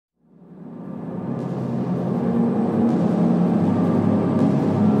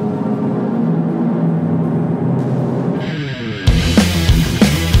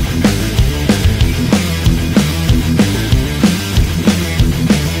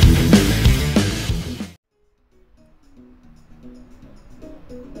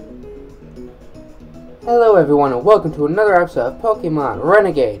Hello everyone and welcome to another episode of Pokemon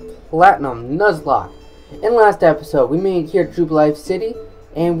Renegade Platinum Nuzlocke. In the last episode we made it here to Jubilife City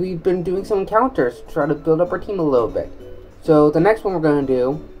and we've been doing some encounters to try to build up our team a little bit. So the next one we're going to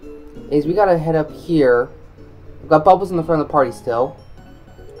do is we gotta head up here. We've got Bubbles in the front of the party still.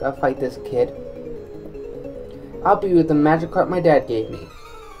 Gotta fight this kid. I'll be with the magic card my dad gave me.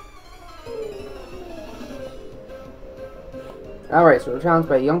 Alright, so we're challenged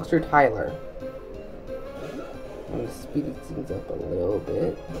by youngster Tyler. I'm going to speed things up a little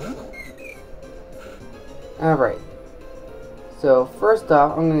bit. Alright. So, first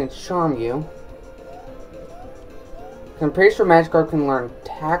off, I'm going to charm you. I'm pretty sure Magikarp can learn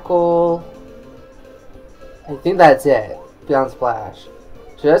Tackle. I think that's it. Beyond Splash.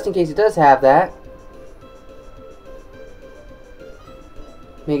 So, just in case it does have that,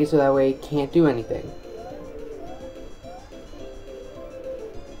 make it so that way it can't do anything.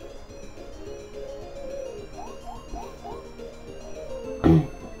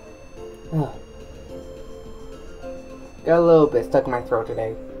 Got a little bit stuck in my throat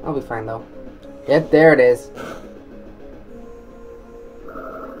today. I'll be fine though. Yep, there it is.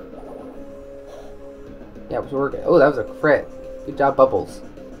 Yeah, it was working. Oh, that was a crit. Good job, Bubbles.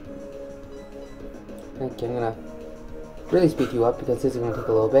 Okay, I'm gonna really speed you up because this is gonna take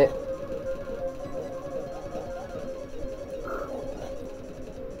a little bit.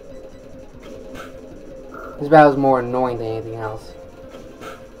 This battle is more annoying than anything else.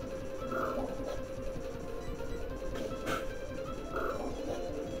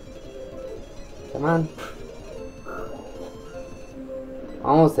 Come on.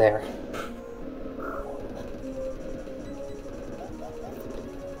 Almost there.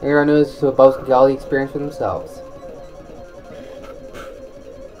 Everyone knows so both can get all the experience for themselves.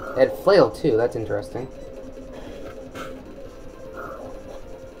 They had Flail too, that's interesting.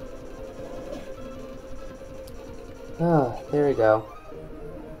 Oh, there we go.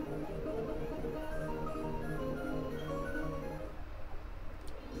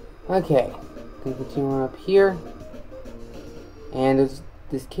 Okay. Gonna continue on up here. And there's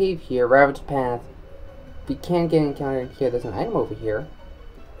this cave here, Ravaged Path. We can't get an encounter in here. There's an item over here.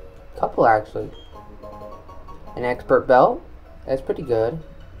 A couple actually. An Expert Belt. That's pretty good.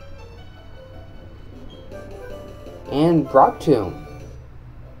 And Rock Tomb.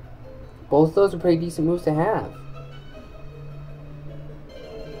 Both of those are pretty decent moves to have.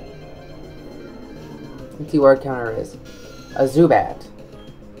 Let's see what our counter is. A Zubat.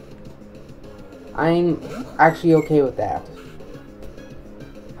 I'm actually okay with that.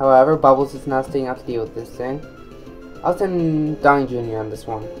 However, Bubbles is not staying up to deal with this thing. I'll send Donnie Jr. on this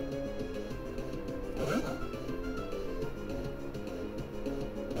one.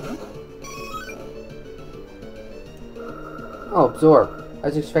 Oh, Absorb. I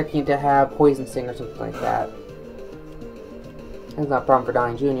was expecting it to have Poison Sting or something like that. That's not a problem for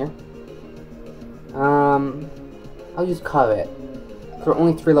Donnie Jr. I'll use Covet. For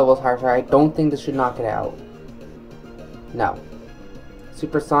only 3 levels higher, so I don't think this should knock it out. No.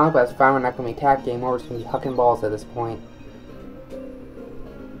 Supersonic, but that's fine. We're not going to be attack game. We're just going to be hucking balls at this point.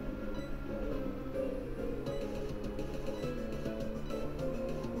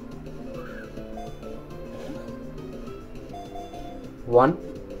 One,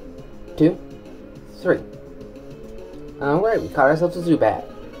 2, 3. Alright, we caught ourselves a Zubat.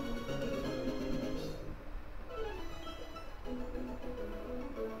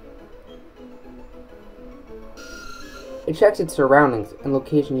 It checks its surroundings and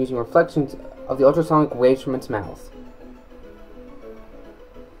location using reflections of the ultrasonic waves from its mouth.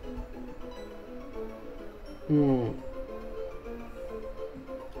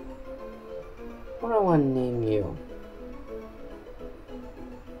 What do I want to name you?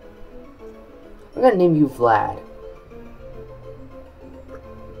 I'm gonna name you Vlad.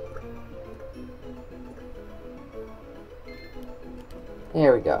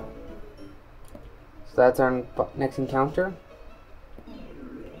 There we go. So that's our next encounter.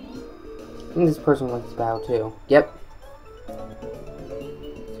 I think this person likes this battle too. Yep.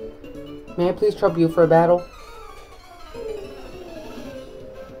 May I please trouble you for a battle?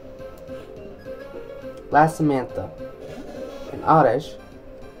 Last Samantha. And Oddish.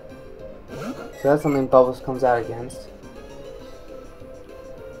 So that's something Bubbles comes out against.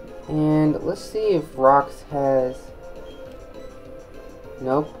 And let's see if Rox has...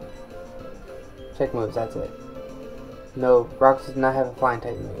 Nope. Check moves, that's it. No, Rox does not have a flying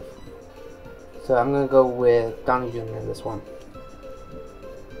type move. So I'm gonna go with Donnie Jr. in this one.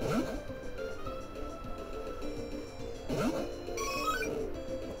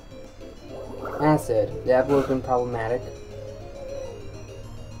 Acid. That would have been problematic.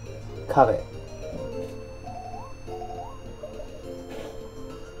 Covet.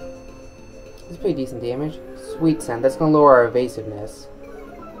 pretty decent damage. Sweet Scent, that's gonna lower our evasiveness.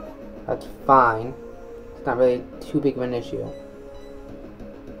 That's fine. It's not really too big of an issue.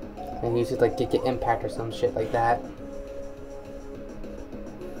 And use it like get impact or some shit like that.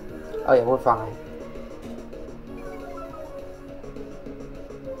 Oh yeah, we're fine.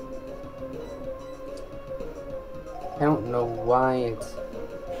 I don't know why it's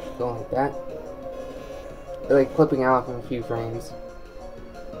going like that. They're like clipping out in a few frames.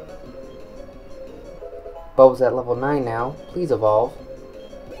 Bulb's at level 9 now. Please evolve.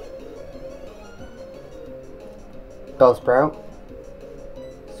 Bellsprout.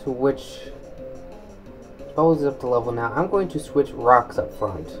 Switch. Bulb's up to level now. I'm going to switch Rocks up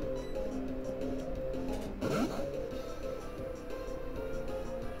front.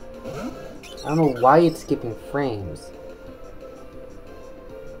 I don't know why it's skipping frames.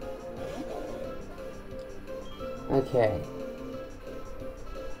 Okay.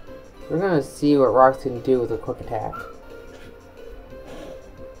 We're gonna see what Rocks can do with a quick attack.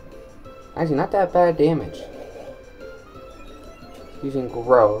 Actually, not that bad damage. Using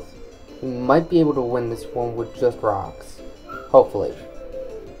growth, we might be able to win this one with just Rocks. Hopefully.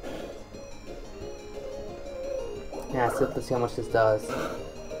 Yeah, so let's see how much this does.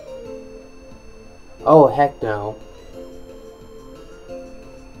 Oh, heck no.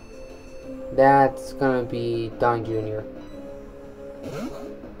 That's gonna be Donnie Jr.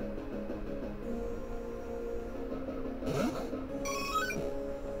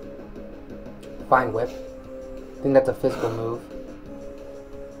 Fine Whip. I think that's a physical move.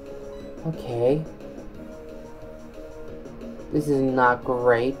 Okay. This is not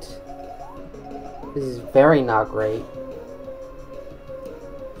great. This is very not great.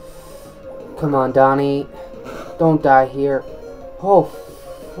 Come on, Donnie. Don't die here. Oh.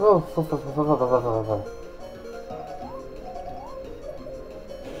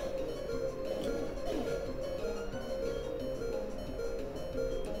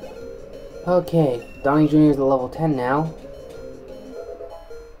 Okay, Donnie Jr. is at level 10 now.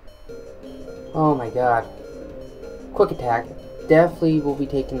 Oh my god. Quick attack. Definitely will be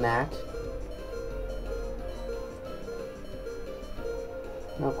taking that.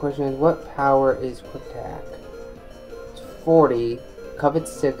 Now the question is, what power is quick attack? It's 40.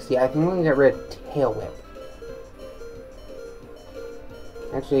 Covet's 60. I think we're gonna get rid of Tail Whip.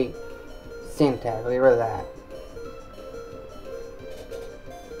 Actually, Sand Attack. We'll get rid of that.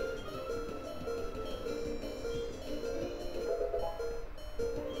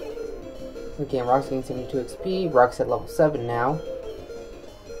 Okay, Rock's getting 72 XP. Rock's at level 7 now.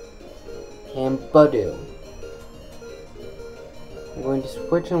 And Badoo. I'm going to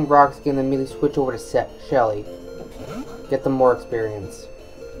switch on Rock's again and immediately switch over to Shelly. Get them more experience.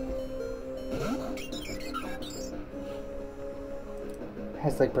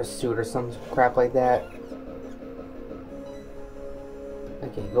 Has like Pursuit or some crap like that.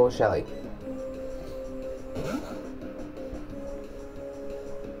 Okay, go with Shelly.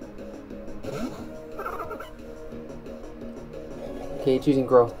 Okay, choosing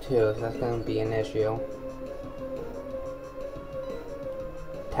growth too, so that's going to be an issue.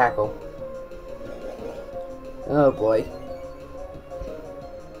 Tackle. Oh boy.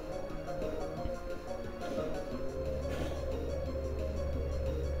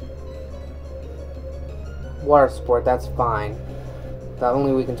 Water Sport, that's fine. That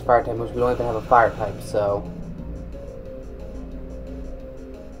only weakens fire type, which we don't even have a fire type, so.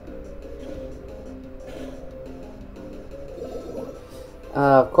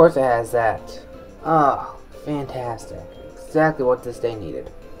 Of course it has that. Oh, fantastic. Exactly what this day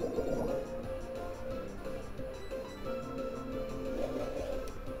needed.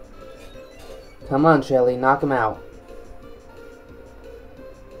 Come on, Shelly, knock him out.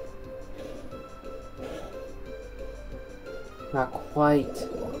 Not quite.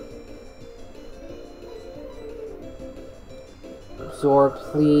 Absorb,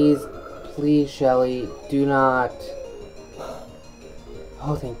 please. Please, Shelly, do not.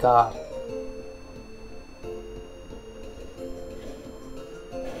 Oh, thank God.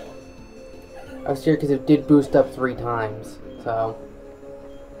 I was scared because it did boost up 3 times, so.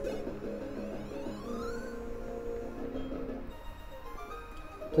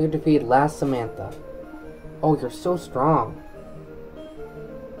 Player defeated last Samantha. Oh, you're so strong.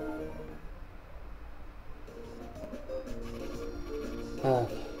 Okay.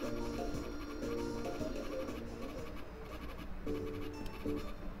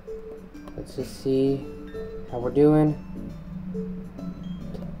 Let's just see how we're doing.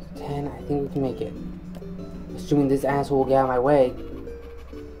 10, I think we can make it. Assuming this asshole will get out of my way.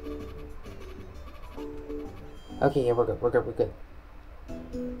 Okay, yeah, we're good, we're good, we're good.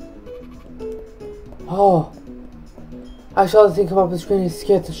 Oh, I saw the thing come up on the screen and it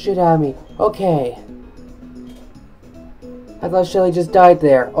scared the shit out of me. Okay. I thought Shelly just died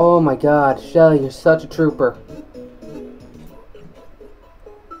there. Oh my god, Shelly, you're such a trooper.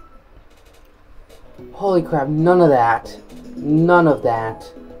 Holy crap, none of that. None of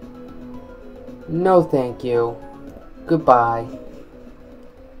that. No thank you. Goodbye.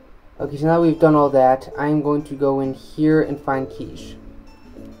 Okay, so now we've done all that, I'm going to go in here and find Quiche.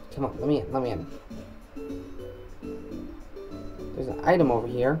 Come on, let me in. There's an item over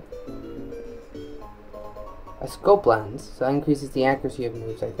here. A scope lens, so that increases the accuracy of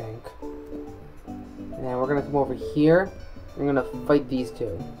moves, I think. And then we're gonna come over here. We're gonna fight these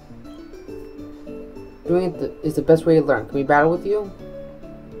two. Doing it is the best way to learn. Can we battle with you?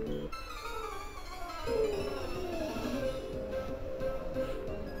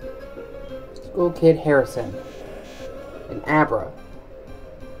 School Kid Harrison. And Abra.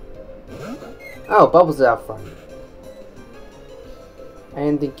 Oh, Bubbles is out front. I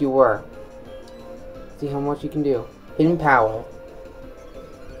didn't think you were. See how much you can do. Hidden power.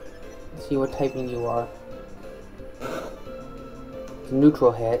 Let's see what typing you are. It's a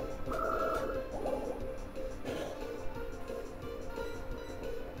neutral hit.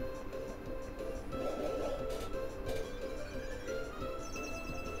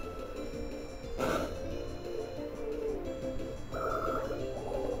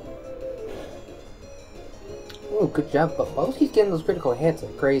 Oh, good job, but Bubbles keeps getting those critical hits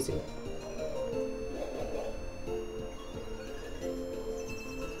like crazy.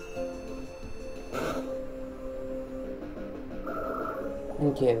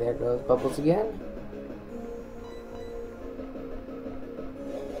 Okay, there goes Bubbles again.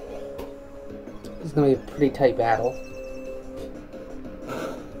 This is going to be a pretty tight battle.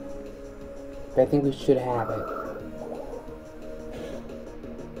 But I think we should have it.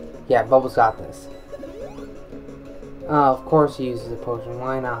 Yeah, Bubbles got this. Oh, of course he uses a potion.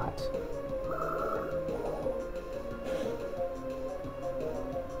 Why not?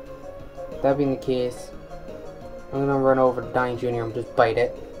 That being the case, I'm gonna run over to Donnie Jr. and just bite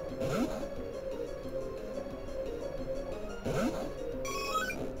it.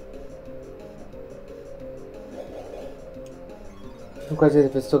 I'm quite sure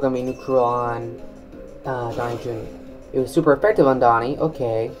if it's still gonna be neutral on Donnie Jr. It was super effective on Donnie.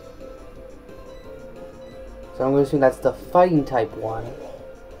 Okay. So I'm going to assume that's the fighting type one.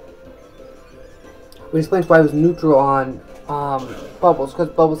 Which explains why it was neutral on Bubbles, because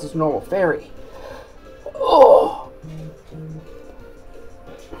Bubbles is a normal fairy. Oh!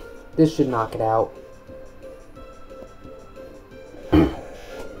 This should knock it out.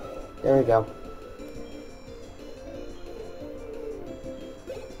 There we go.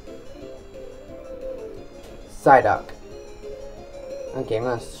 Psyduck. Okay, I'm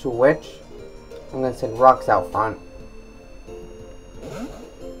going to switch. I'm going to send Rocks out front.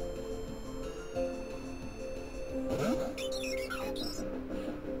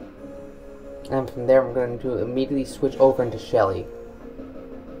 And from there, I'm going to immediately switch over into Shelly.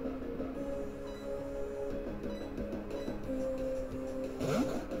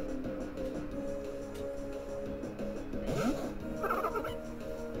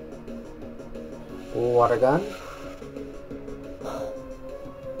 Water gun.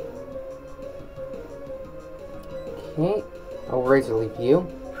 Okay, I'll Razor Leaf you.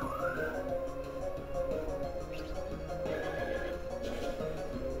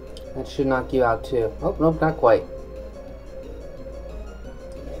 That should knock you out too. Oh, nope, not quite.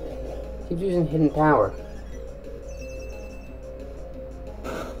 Keep using hidden power.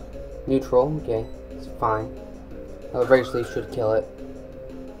 Neutral, okay, it's fine. Razor Leaf should kill it.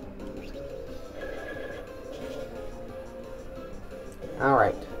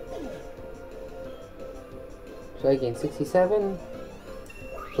 Alright. Shelly gained 67.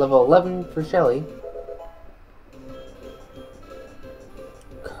 Level 11 for Shelly.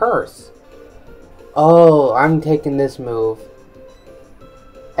 Curse. Oh, I'm taking this move.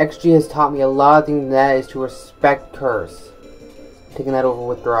 XG has taught me a lot of things, that is to respect Curse. Taking that over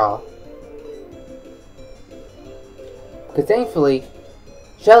Withdraw. Because thankfully,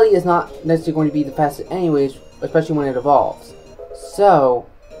 Shelly is not necessarily going to be the fastest anyways, especially when it evolves. So,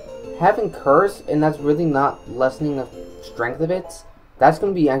 having Curse, and that's really not lessening the strength of it, that's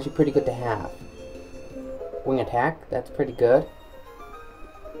going to be actually pretty good to have. Wing Attack, that's pretty good.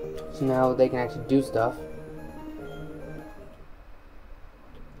 So now they can actually do stuff.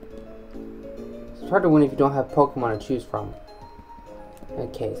 It's hard to win if you don't have Pokemon to choose from.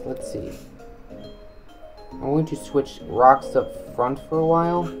 Okay, so let's see. I'm going to switch Rocks up front for a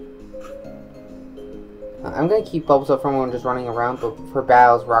while. I'm going to keep Bubbles up front when I'm just running around, but for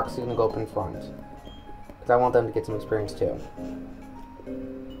battles, Rocks is going to go up in front. because I want them to get some experience too.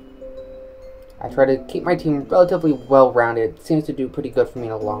 I try to keep my team relatively well-rounded. It seems to do pretty good for me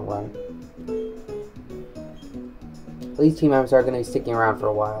in the long run. These team members are going to be sticking around for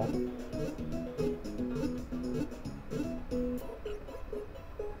a while.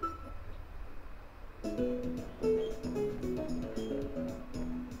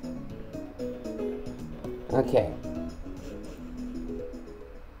 Okay.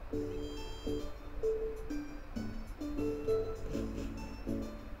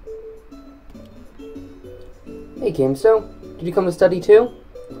 Hey Gamestone, did you come to study too?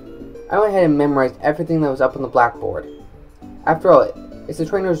 I went ahead and memorized everything that was up on the blackboard. After all, it's the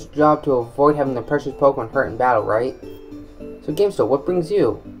trainer's job to avoid having their precious Pokemon hurt in battle, right? So Gamestone, what brings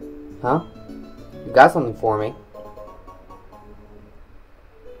you? Huh? You got something for me.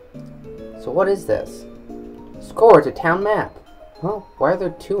 So what is this? Score, it's a town map. Huh? Why are there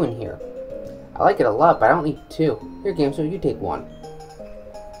 2 in here? I like it a lot, but I don't need 2. Here, Gamestone, you take 1.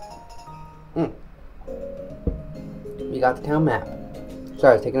 We got the town map.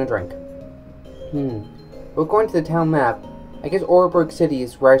 Sorry, I was taking a drink. But according to the town map, I guess Roark City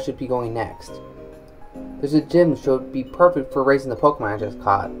is where I should be going next. There's a gym that should be perfect for raising the Pokemon I just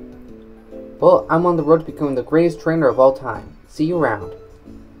caught. Well, I'm on the road to becoming the greatest trainer of all time. See you around.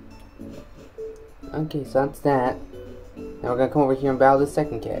 Okay, so that's that. Now we're gonna come over here and battle this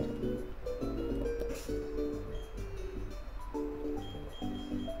second kid.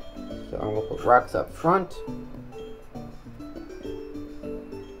 So I'm gonna put rocks up front.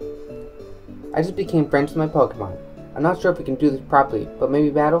 I just became friends with my Pokemon. I'm not sure if we can do this properly, but maybe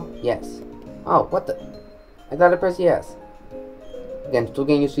battle? Yes. Oh, what the? I thought I pressed yes. Again, still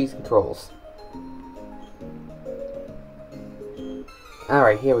getting used to these controls.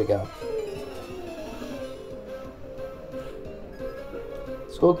 Alright, here we go.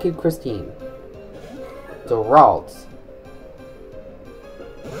 School Kid Christine. Geralds.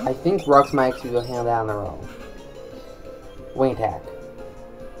 I think Rocks might actually be able to handle that on their own. Wing attack.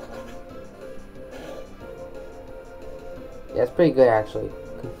 Yeah, it's pretty good actually.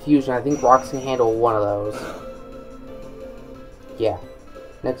 Confusion, I think Rocks can handle one of those. Yeah.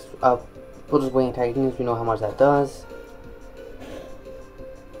 Next up, we'll just wing attack because we know how much that does.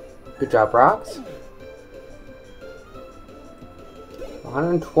 Good job, Rocks.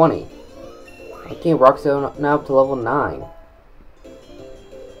 120. Okay, Rocks are now up to level 9.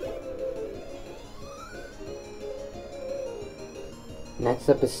 Next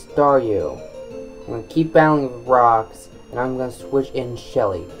up is Staryu. I'm going to keep battling with Rocks, and I'm going to switch in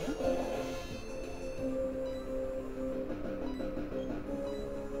Shelly.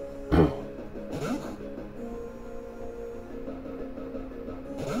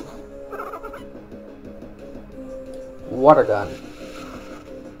 Water gun.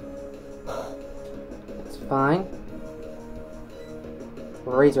 It's fine.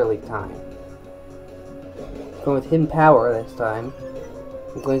 Razor Leaf time. Going with hidden power this time.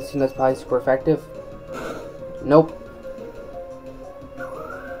 I'm going to assume that's probably super effective. Nope.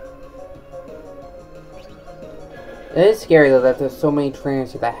 It is scary though that there's so many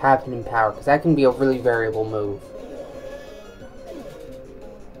trainers that have hidden power, because that can be a really variable move.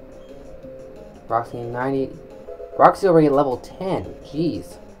 Roxy 90. Roxy already at level 10.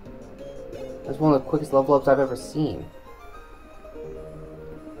 Jeez. That's one of the quickest level ups I've ever seen.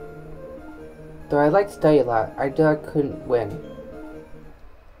 Though I like to study a lot, I couldn't win.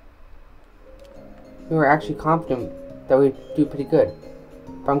 We were actually confident that we'd do pretty good.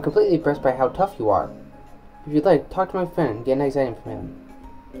 But I'm completely impressed by how tough you are. If you'd like, talk to my friend and get an exam from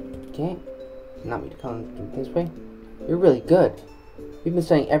him. Okay? Not me to come this way. You're really good. We've been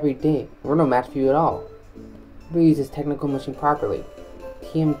studying every day. We're no match for you at all. We use this technical machine properly.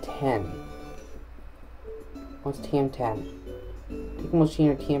 TM10. What's TM10? Take a machine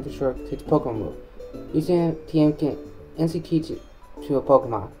or TM for short to its Pokemon move. Using TM can instantly teach it to a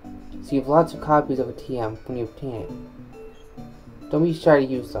Pokemon. So you have lots of copies of a TM when you obtain it. Don't be shy to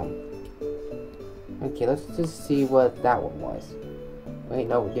use them. Okay, let's just see what that one was. Wait,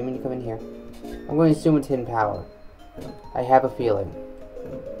 no, didn't mean to come in here. I'm going to assume it's hidden power. I have a feeling.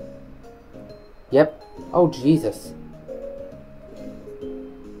 Yep. Oh, Jesus.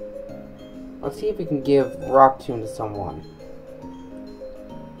 Let's see if we can give Rock Tomb to someone.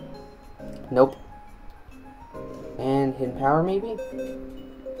 Nope. And hidden power, maybe?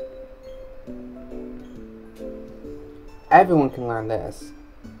 Everyone can learn this.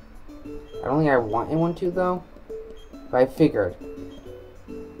 I don't think I want anyone to, though. But I figured.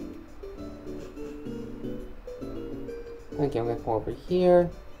 Okay, I'm gonna come over here.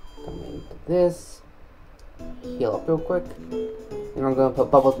 Come into this. Heal up real quick. And And I'm going to put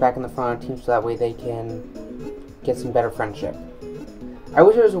Bubbles back in the front of the team so that way they can get some better friendship. I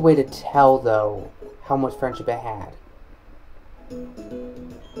wish there was a way to tell, though, how much friendship it had.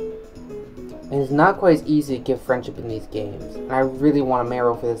 And it's not quite as easy to give friendship in these games. And I really want a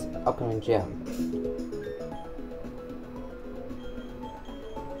Marrow for this upcoming gym.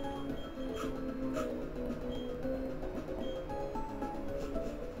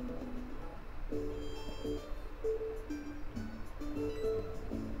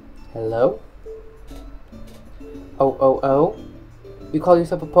 Hello? Oh. You call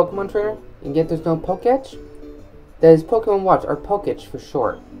yourself a Pokemon trainer? And yet there's no Poketch? That is Pokemon Watch, or Poketch for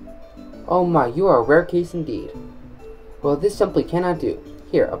short. Oh my, you are a rare case indeed. Well, this simply cannot do.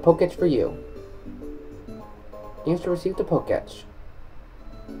 Here, a Poketch for you. Thanks to receive the Poketch.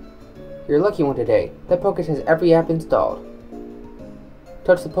 You're a lucky one today. That Poketch has every app installed.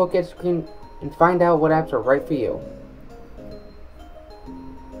 Touch the Poketch screen and find out what apps are right for you.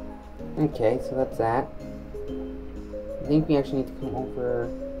 Okay, so that's that. I think we actually need to come over...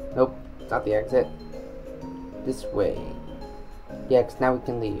 Nope, not the exit. This way. Yeah, because now we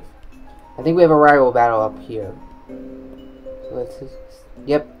can leave. I think we have a rival battle up here. So let's just...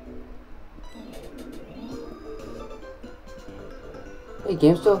 Yep. Hey,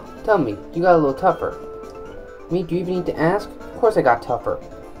 GameSteel, tell me, you got a little tougher. Me, do you even need to ask? Of course I got tougher.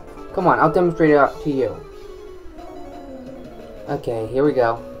 Come on, I'll demonstrate it out to you. Okay, here we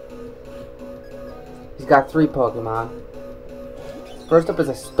go. He's got 3 Pokemon. First up is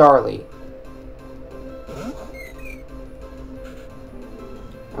a Starly.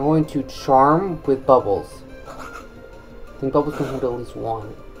 I'm going to Charm with Bubbles. I think Bubbles can handle at least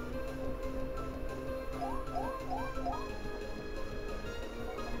 1.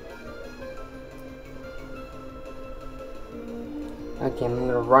 Okay, I'm going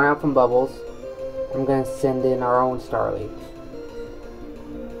to run out from Bubbles. I'm going to send in our own Starly.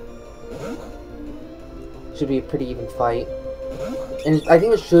 Should be a pretty even fight. And I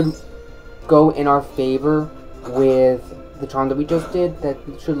think it should go in our favor with the charm that we just did. That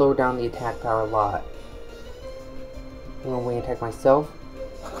should lower down the attack power a lot. I'm gonna wing attack myself.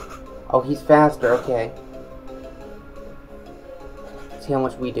 Oh, he's faster, okay. See how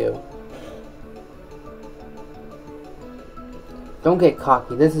much we do. Don't get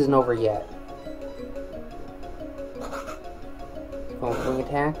cocky, this isn't over yet. Going with wing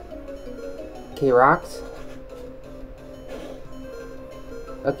attack. Okay, rocks.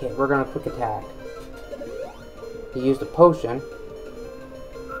 Okay, we're gonna quick attack. He used a potion.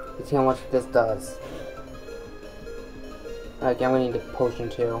 Let's see how much this does. Okay, I'm gonna need a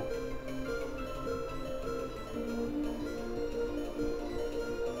potion too.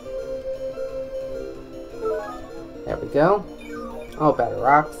 There we go. Oh, better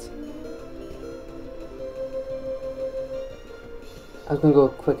rocks. I was gonna go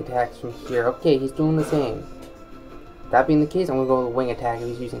with quick attacks from here. Okay, he's doing the same. That being the case, I'm gonna go with wing attack if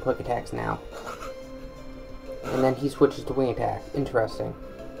he's using quick attacks now. And then he switches to wing attack. Interesting.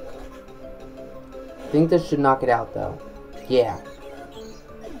 I think this should knock it out though. Yeah.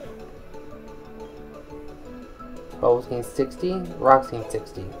 Bubbles gain 60, Rocks gain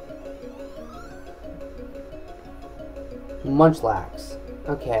 60. Munchlax.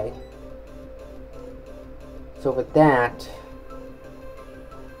 Okay. So with that,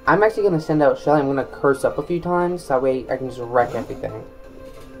 I'm actually going to send out Shelly. I'm going to curse up a few times, so that way I can just wreck everything.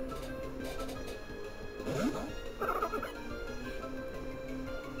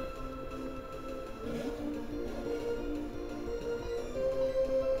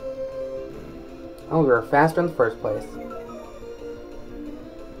 Oh, we were faster in the first place.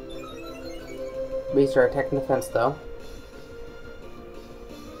 Base our attack and defense, though.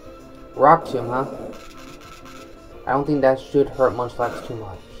 Rock Tomb, huh? I don't think that should hurt Munchlax too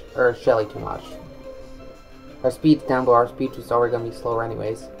much. Or Shelly too much. Our speed's down, but our speed was already going to be slower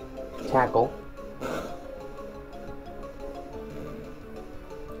anyways. Tackle.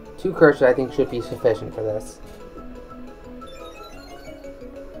 2 curses I think should be sufficient for this.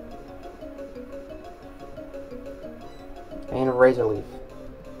 And a Razor Leaf.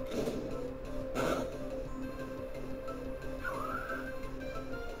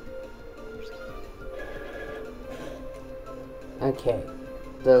 Okay.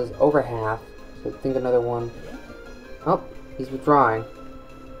 Does over half. So I think another one. Oh, he's withdrawing.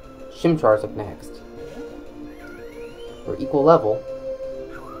 Chimchar's up next. We're equal level.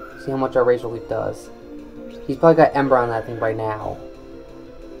 See how much our Razor Leaf does. He's probably got Ember on that thing by now.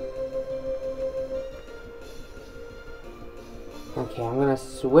 Okay, I'm gonna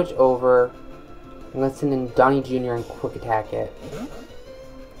switch over. I'm gonna send in Donnie Jr. and quick attack it.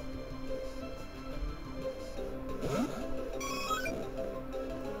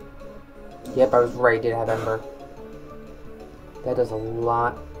 Yep, I was right, I did have Ember. That does a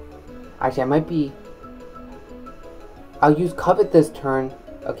lot. Actually, I might be... I'll use Covet this turn.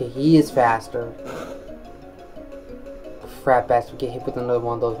 Okay, he is faster. Crap bastard, we get hit with another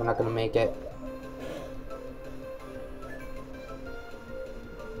one of those, we're not gonna make it.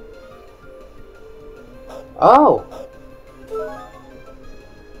 Oh!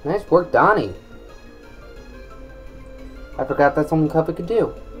 Nice work, Donnie. I forgot that's something Covet could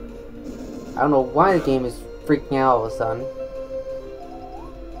do. I don't know why the game is freaking out all of a sudden.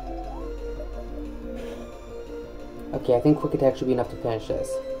 Okay, I think Quick Attack should be enough to finish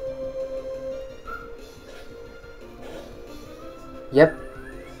this. Yep.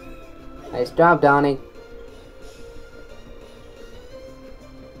 Nice job, Donnie.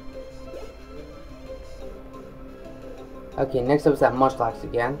 Okay, next up is that Munchlax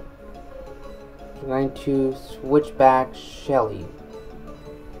again. We're going to switch back Shelly.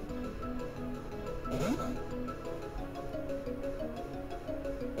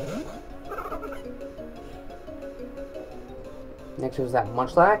 Next was that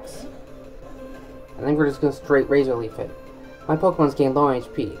Munchlax. I think we're just going to straight Razor Leaf it. My Pokemon's gained low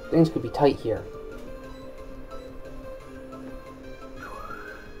HP. Things could be tight here.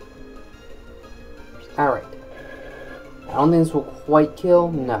 Alright. I don't think this will quite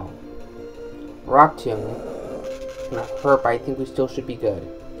kill. No. Rock Tomb. It's gonna hurt, but I think we still should be good.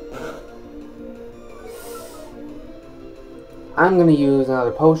 I'm gonna use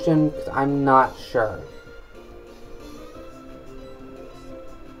another potion because I'm not sure.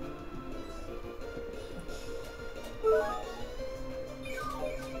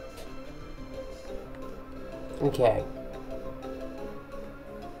 Okay.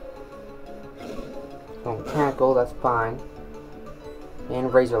 Don't tackle, that's fine.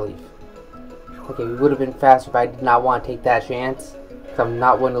 And Razor Leaf. Okay, we would have been faster, but I did not want to take that chance. Because I'm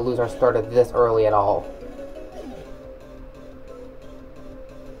not willing to lose our starter this early at all.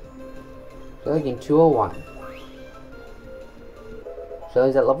 Shelly gained 201.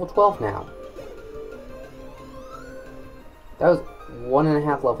 Shelly's at level 12 now. That was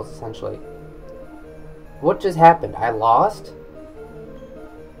 1.5 levels essentially. What just happened? I lost?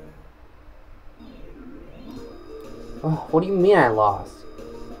 Oh, what do you mean I lost?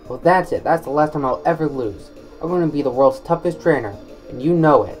 Well, that's it. That's the last time I'll ever lose. I'm going to be the world's toughest trainer, and you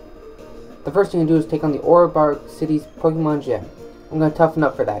know it. The first thing to do is take on the Orbark City's Pokemon Gym. I'm going to toughen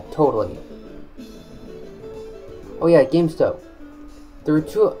up for that, totally. Oh yeah, Game Stove. There were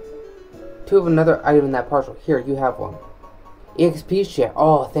two of another item in that parcel. Here, you have one. EXP share.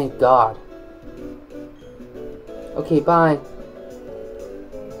 Oh, thank God. Okay, bye.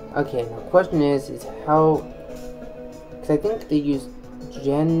 Okay, now the question is how... Because I think they use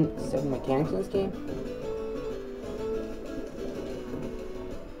Gen 7 mechanics in this game?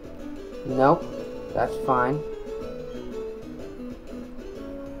 Nope, that's fine.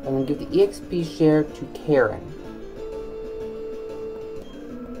 I'm going to give the EXP share to Karen.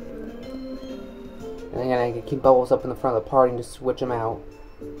 And then I'm going to keep Bubbles up in the front of the party and just switch them out.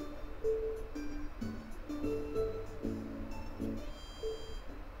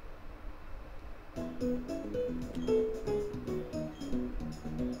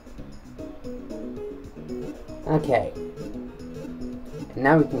 Okay. And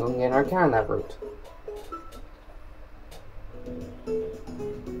now we can go and get our car on that route.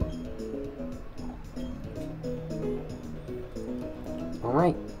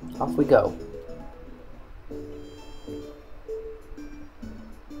 Alright, off we go.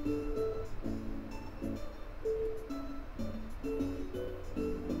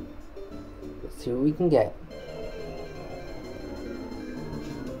 Let's see what we can get.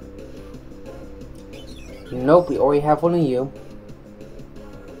 Nope, we already have one of you.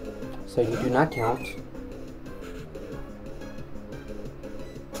 So you do not count.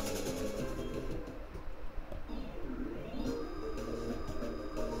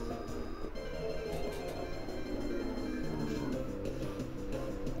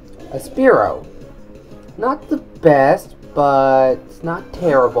 A Spearow. Not the best, but it's not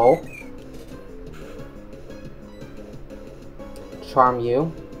terrible. Charm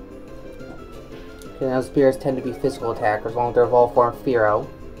you. Okay, now Spears tend to be physical attackers, along with their evolved form Fearow.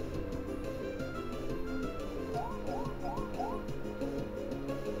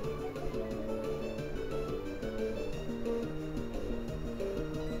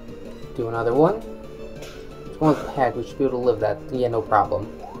 Do another one. Let's go with Peg, we should be able to live that. Yeah, no problem.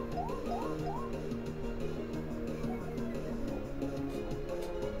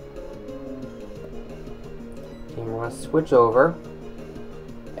 Okay, we're going to switch over.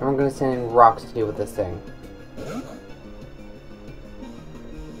 And we're going to send in rocks to deal with this thing.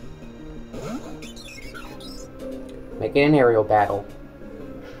 pick an aerial battle.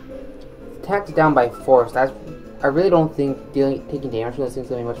 Attack's down by force. I really don't think taking damage from this thing's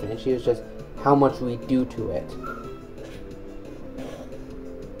gonna be much of an issue. It's just how much we do to it.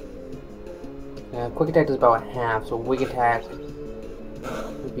 Quick attack does about half, so weak attack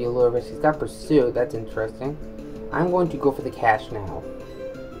would be a little risky. He's got pursuit. That's interesting. I'm going to go for the cash now.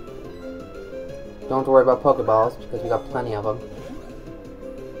 Don't have to worry about Pokeballs because we got plenty of them.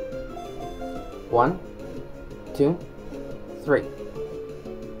 1, 2, 3.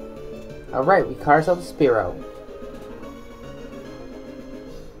 Alright, we caught ourselves a Spearow.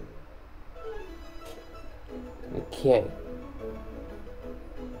 Okay.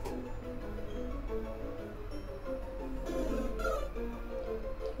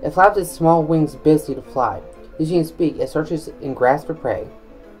 It flaps its small wings busily to fly. As you can speak, it searches and grasps for prey.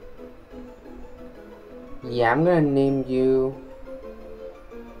 Yeah, I'm gonna name you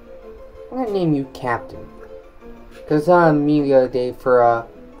Captain. Because I saw a meme the other day for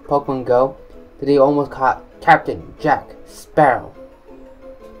Pokemon Go that they almost caught Captain Jack Sparrow.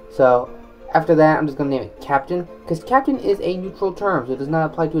 So after that, I'm just gonna name it Captain, because Captain is a neutral term, so it does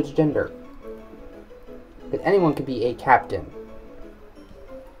not apply to its gender. But anyone could be a captain.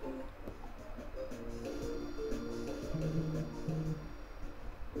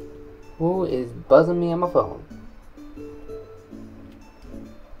 Who is buzzing me on my phone?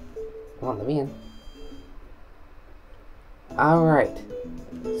 Come on, let me in. Alright.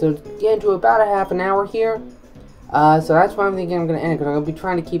 So get into about a half an hour here. So that's why I'm thinking I'm going to end it, because I'm going to be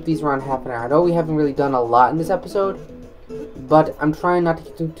trying to keep these around half an hour. I know we haven't really done a lot in this episode, but I'm trying not to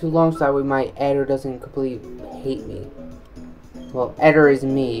keep them too long so that way my editor doesn't completely hate me. Well, editor is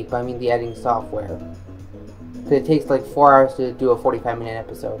me, but I mean the editing software. Because it takes like 4 hours to do a 45-minute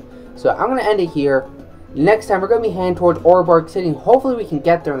episode. So I'm going to end it here. Next time we're going to be heading towards Roark City. Hopefully we can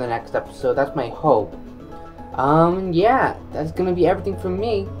get there in the next episode. That's my hope. Yeah, that's going to be everything from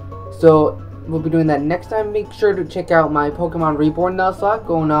me. So we'll be doing that next time. Make sure to check out my Pokemon Reborn Nuzlocke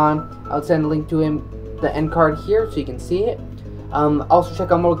going on. I'll send a link to the end card here so you can see it. Also check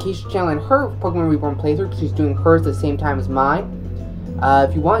out Quiche's channel and her Pokemon Reborn playthrough, because she's doing hers at the same time as mine.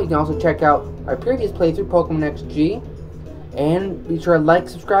 If you want, you can also check out our previous playthrough, Pokemon XG. And be sure to like,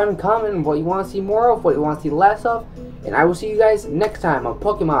 subscribe, and comment what you want to see more of, what you want to see less of. And I will see you guys next time on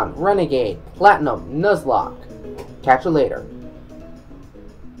Pokemon Renegade Platinum Nuzlocke. Catch you later.